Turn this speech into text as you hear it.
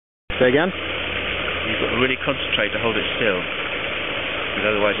Say again? You've got to really concentrate to hold it still,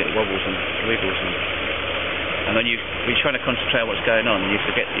 because otherwise it wobbles and wiggles. And then you're trying to concentrate on what's going on, and you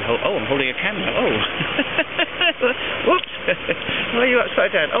forget I'm holding a camera. Oh, whoops! Why are you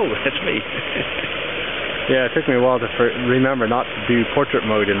upside down? Oh, that's me. Yeah, it took me a while to remember not to do portrait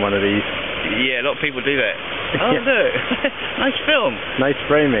mode in one of these. Yeah, a lot of people do that. Oh, look, nice film. Nice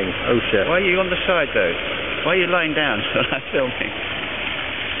framing. Oh shit. Why are you on the side though? Why are you lying down when I'm filming?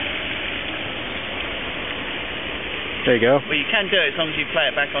 There you go. Well, you can do it as long as you play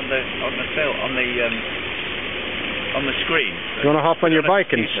it back on the screen. Do you want to hop on your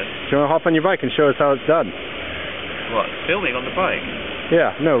bike and show us how it's done? What? Filming on the bike?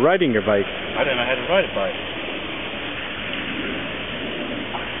 Yeah, no, riding your bike. I don't know how to ride a bike.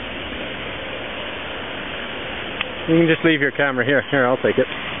 You can just leave your camera here. Here, I'll take it.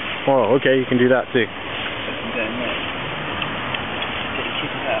 Oh, okay, you can do that too.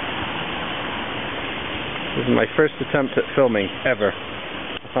 This is my first attempt at filming ever.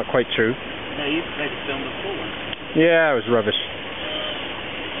 That's not quite true. No, you've played a film before. Yeah, it was rubbish.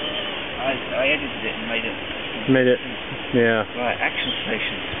 I edited it and made it. Yeah. Right, action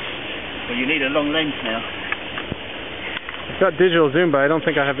station. Well, you need a long lens now. It's got digital zoom, but I don't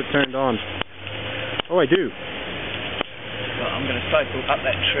think I have it turned on. Oh, I do. Well, I'm going to cycle up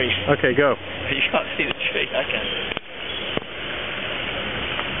that tree. Okay, go. You can't see the tree. I can.